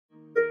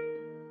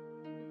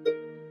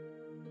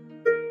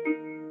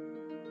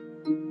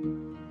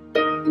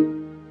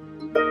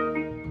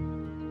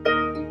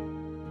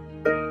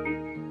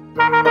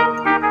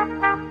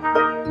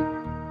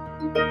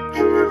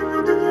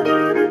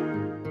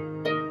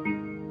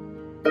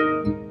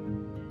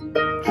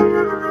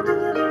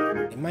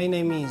My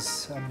name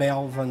is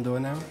Abel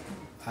Vandona.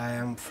 I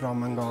am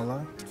from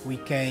Angola. We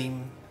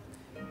came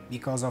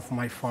because of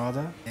my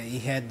father. He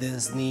had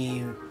this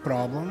knee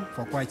problem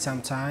for quite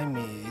some time.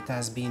 It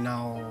has been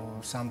now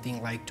something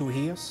like 2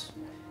 years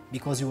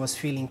because he was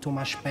feeling too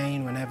much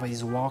pain whenever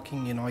he's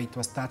walking. You know, it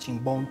was touching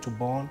bone to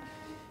bone,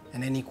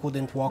 and then he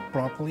couldn't walk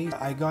properly.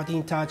 I got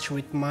in touch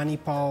with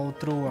Manipal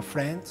through a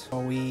friend. So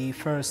we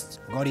first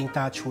got in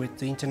touch with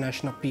the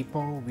international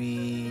people.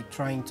 We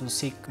trying to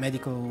seek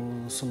medical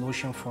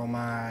solution for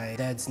my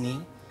dad's knee.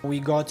 We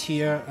got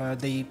here,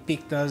 they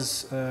picked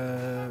us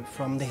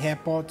from the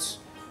airport.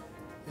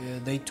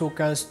 They took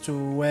us to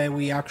where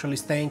we actually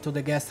stay into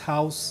the guest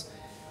house.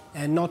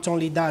 And not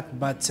only that,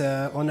 but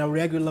on a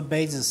regular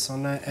basis,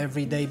 on an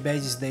everyday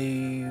basis,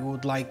 they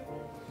would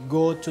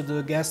go to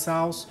the guest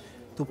house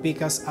to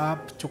pick us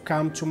up, to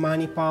come to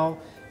Manipal,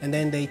 and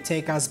then they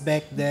take us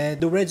back there.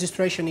 The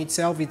registration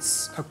itself,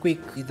 it's quick.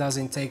 It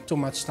doesn't take too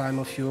much time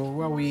of you.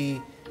 Well,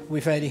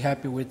 we're very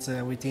happy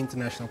with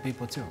international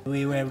people too.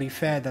 We were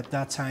referred at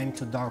that time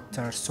to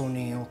Dr.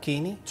 Sunil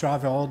Kini,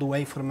 travel all the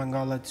way from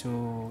Angola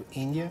to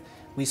India.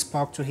 We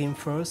spoke to him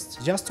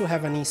first, just to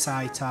have an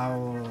insight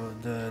how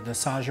the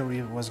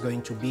surgery was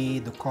going to be,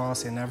 the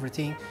cost and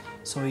everything.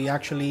 So he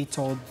actually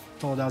told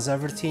us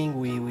everything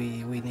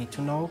we need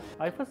to know.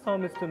 I first saw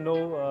Mr. No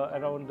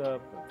around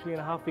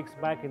 3.5 weeks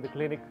back in the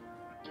clinic.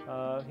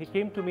 He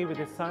came to me with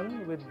his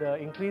son with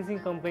increasing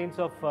complaints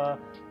of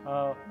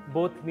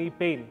both knee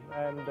pain,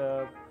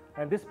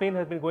 and this pain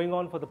has been going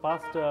on for the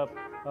past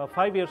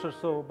 5 years or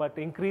so, but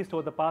increased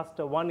over the past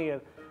 1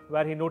 year,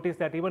 where he noticed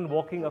that even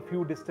walking a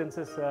few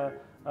distances,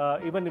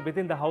 even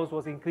within the house,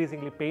 was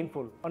increasingly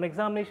painful. On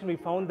examination, we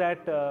found that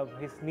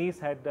his knees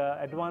had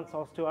advanced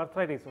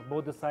osteoarthritis of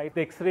both the sides.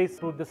 The X-rays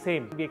proved the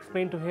same. We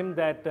explained to him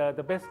that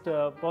the best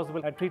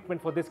possible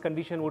treatment for this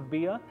condition would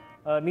be a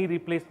knee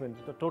replacement,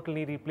 a total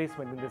knee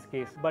replacement in this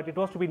case. But it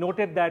was to be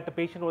noted that the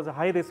patient was a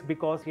high risk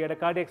because he had a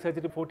cardiac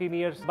surgery 14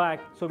 years back.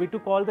 So we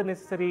took all the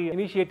necessary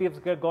initiatives,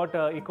 got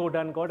an echo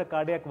done, got a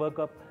cardiac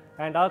workup,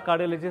 and our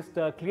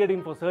cardiologist cleared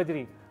him for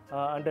surgery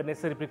under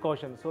necessary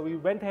precautions. So we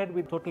went ahead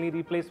with total knee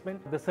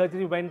replacement. The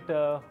surgery went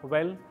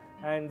well,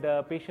 and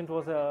the patient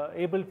was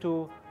able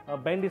to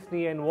bend his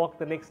knee and walk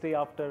the next day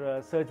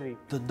after surgery.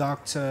 The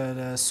doctor,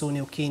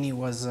 Sunil Kini,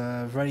 was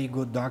a very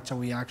good doctor.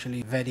 We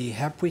actually very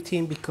happy with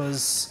him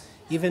because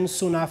even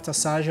soon after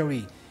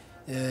surgery,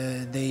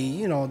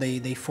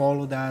 they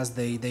followed us,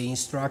 they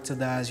instructed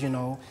us,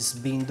 He's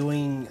been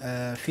doing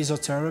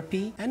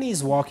physiotherapy, and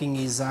he's walking,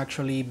 he's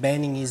actually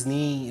bending his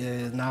knee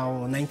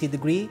now 90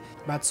 degrees,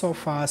 but so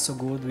far so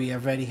good. We are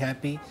very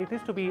happy. It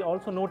is to be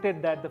also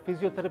noted that the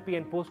physiotherapy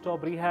and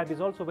post-op rehab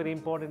is also very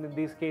important in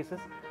these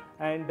cases,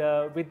 and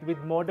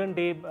with modern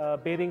day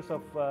bearings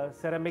of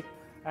ceramic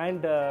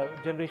and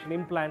generation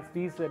implants,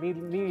 these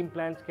knee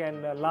implants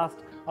can last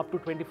up to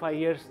 25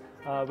 years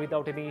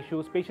without any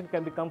issues. Patient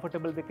can be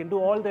comfortable, they can do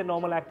all their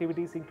normal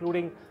activities,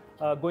 including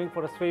going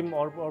for a swim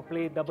or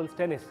play doubles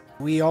tennis.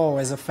 We all,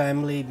 as a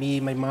family, me,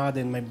 my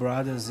mother and my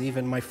brothers,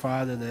 even my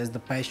father as the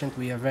patient,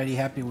 we are very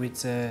happy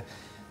with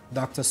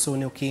Dr.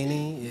 Sunil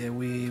Kini.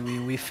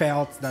 We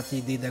felt that he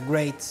did a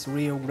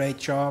real great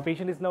job. The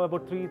patient is now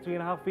about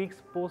 3.5 weeks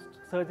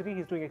post-surgery.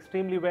 He's doing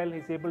extremely well.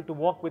 He's able to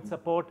walk with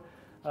support.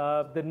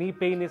 The knee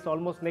pain is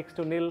almost next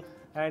to nil,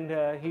 and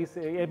he's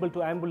able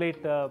to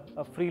ambulate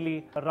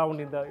freely around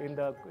in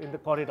the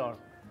corridor.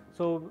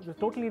 So the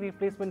total knee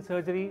replacement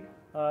surgery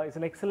is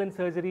an excellent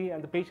surgery,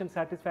 and the patient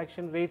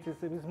satisfaction rate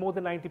is more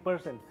than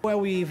 90%.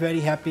 Well, we're very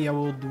happy. I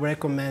would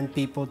recommend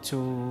people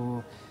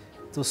to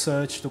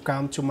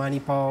come to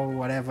Manipal.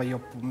 Whatever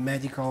your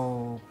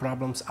medical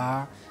problems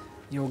are,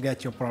 you'll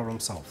get your problem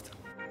solved.